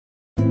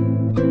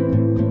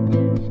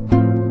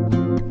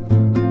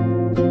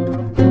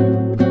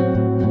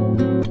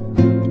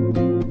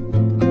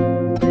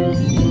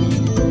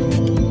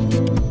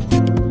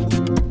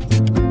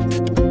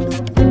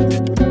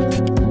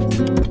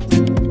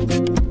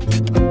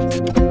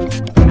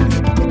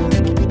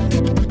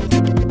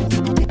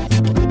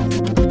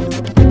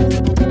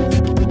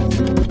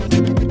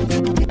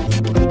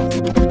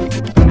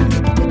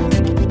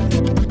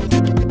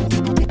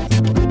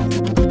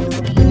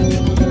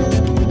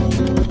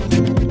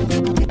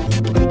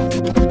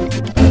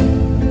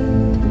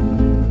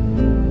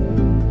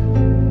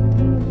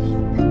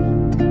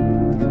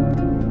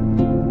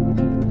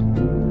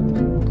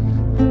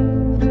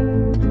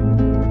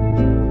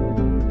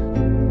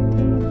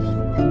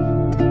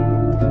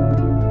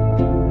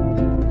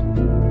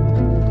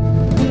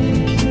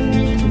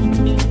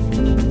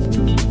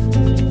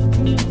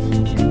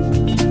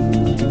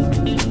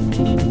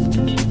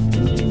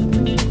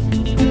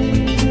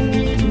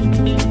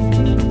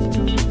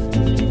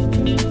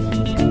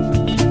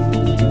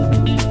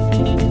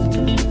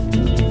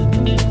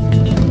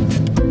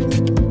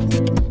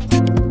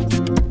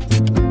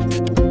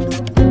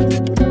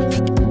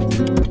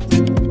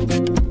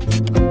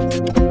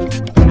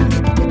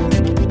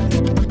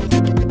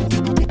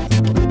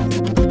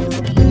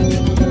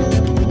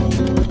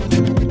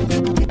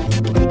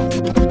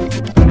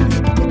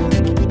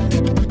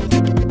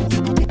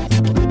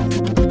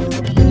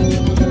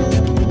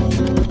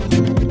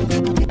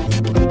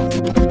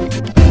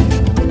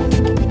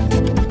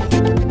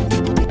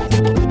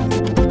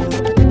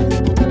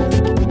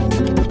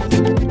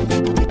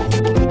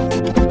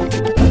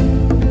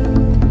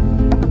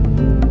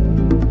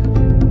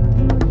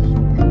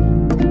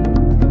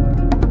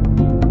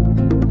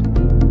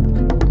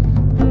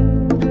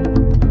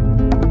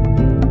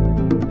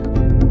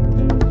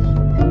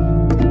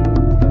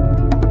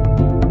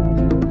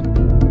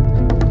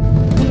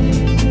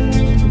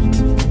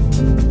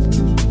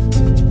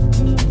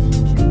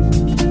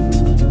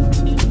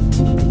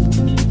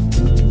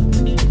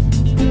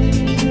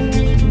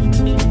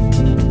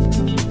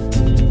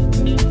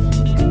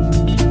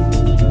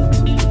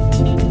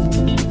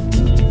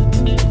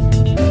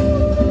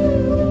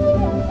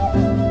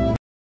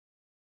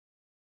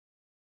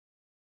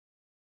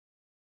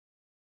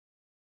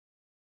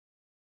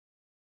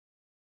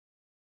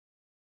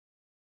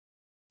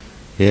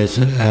Yes,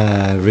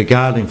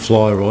 regarding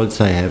fly rods,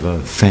 they have a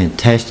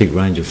fantastic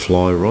range of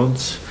fly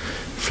rods,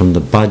 from the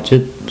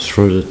budget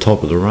through the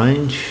top of the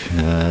range.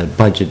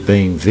 Budget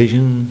being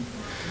Vision,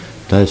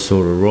 those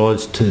sort of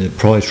rods, to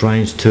price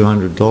range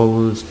 $200,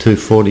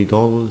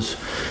 $240,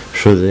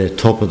 through their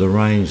top of the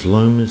range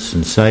Loomis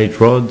and Sage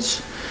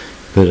rods.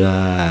 But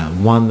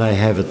one they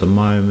have at the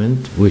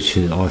moment, which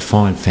I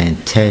find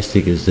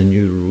fantastic, is the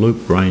new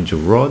Loop range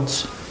of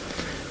rods.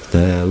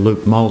 The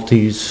Loop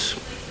Multis,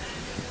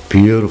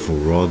 beautiful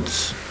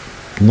rods,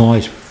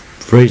 nice,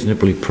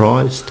 reasonably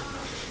priced,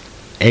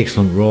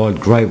 excellent rod,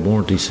 great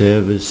warranty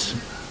service.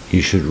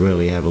 You should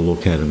really have a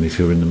look at them if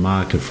you're in the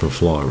market for a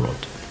fly rod.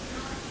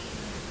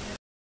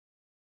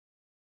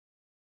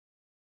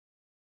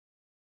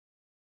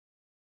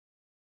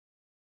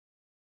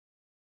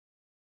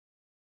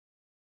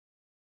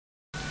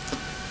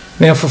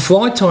 Now for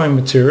fly tying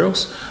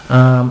materials,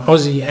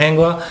 Aussie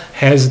Angler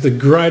has the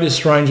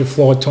greatest range of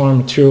fly tying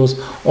materials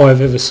I've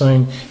ever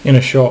seen in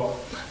a shop.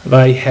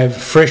 They have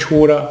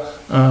freshwater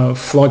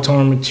fly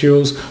tying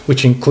materials,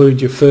 which include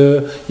your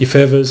fur, your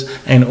feathers,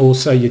 and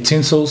also your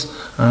tinsels.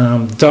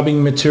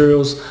 Dubbing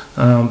materials,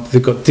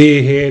 they've got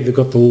deer hair, they've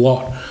got the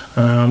lot.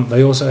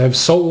 They also have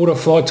saltwater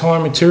fly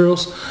tying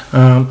materials.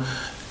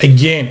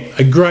 Again,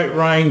 a great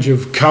range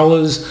of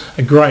colours,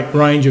 a great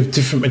range of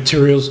different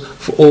materials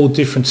for all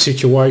different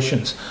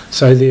situations.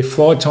 So their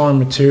fly tying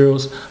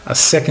materials are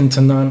second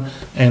to none,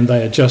 and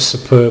they are just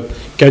superb.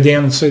 Go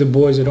down and see the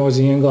boys at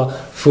Aussie Angler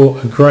for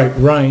a great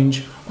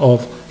range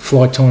of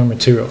fly tying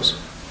materials.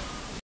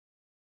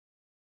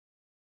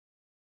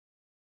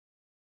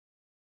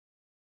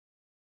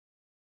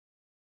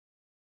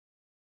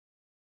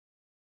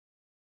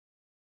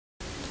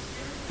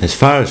 As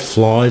far as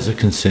flies are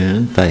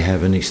concerned, they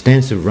have an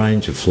extensive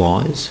range of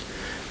flies,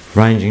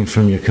 ranging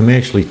from your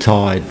commercially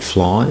tied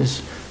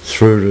flies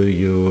through to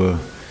your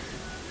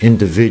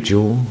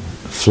individual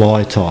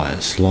fly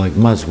tyers, like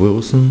Muzz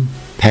Wilson,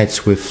 Pat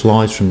Swift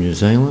flies from New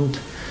Zealand,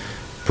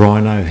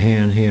 Brian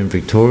O'Hearn here in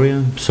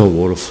Victoria,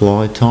 saltwater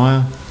fly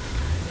tyer.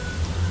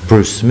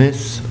 Bruce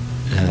Smith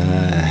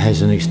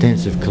has an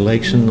extensive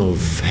collection of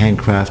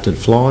handcrafted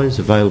flies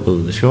available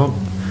at the shop.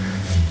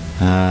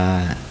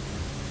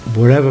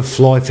 Whatever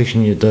fly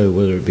fishing you do,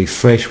 whether it be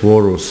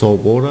freshwater or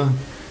saltwater,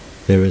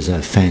 there is a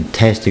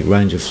fantastic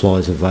range of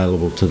flies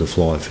available to the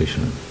fly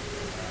fisherman.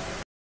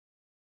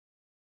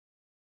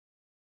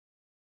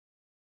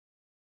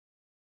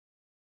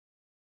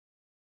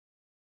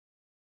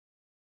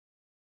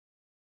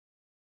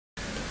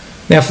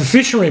 Now for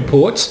fishing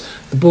reports,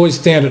 the boys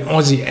down at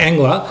Aussie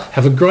Angler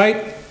have a great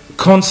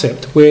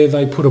concept where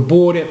they put a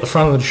board out the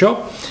front of the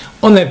shop.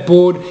 On that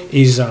board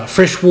is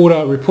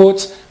freshwater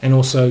reports and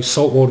also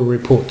saltwater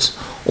reports.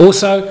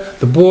 Also,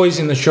 the boys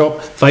in the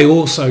shop, they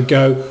also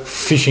go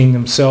fishing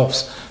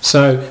themselves.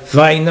 So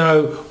they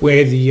know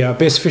where the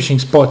best fishing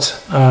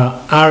spots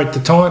are at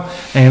the time,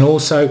 and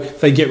also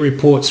they get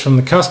reports from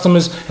the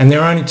customers, and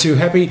they're only too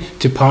happy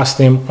to pass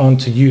them on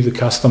to you, the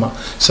customer.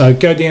 So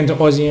go down to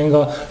Aussie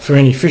Angler for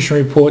any fishing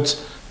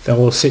reports. They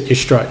will set you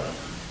straight.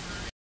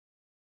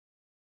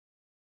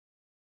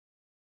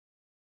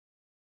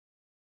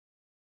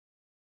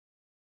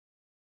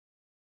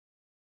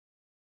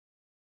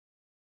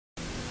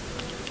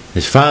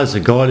 As far as the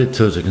guided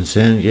tours are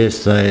concerned,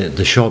 yes,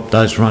 the shop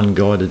does run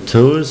guided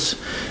tours.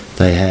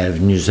 They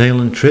have New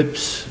Zealand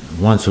trips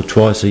once or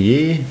twice a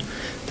year.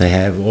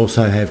 They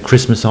also have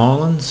Christmas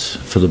Islands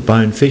for the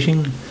bone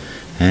fishing,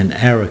 and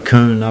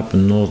Arakoon up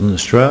in Northern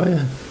Australia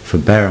for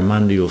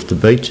barramundi off the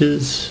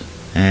beaches,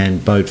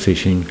 and boat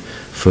fishing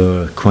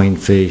for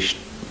queenfish,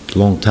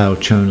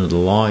 long-tailed tuna, the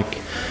like.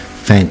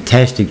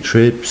 Fantastic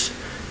trips,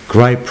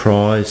 great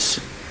price,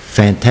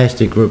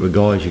 fantastic group of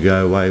guys you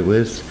go away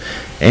with.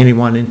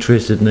 Anyone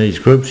interested in these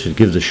groups should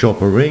give the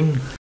shop a ring.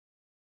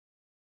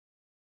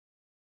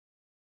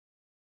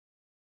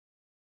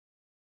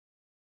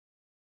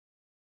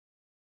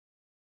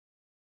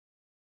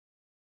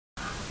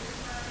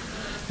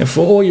 And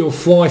for all your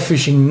fly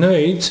fishing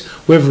needs,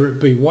 whether it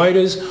be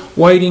waders,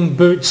 wading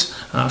boots,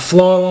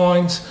 fly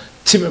lines,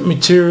 tippet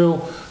material,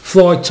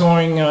 fly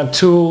tying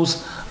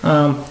tools,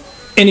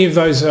 any of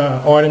those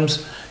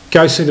items,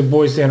 go see the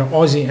boys down at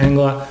Aussie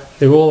Angler.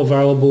 They're all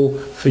available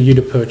for you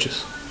to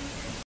purchase.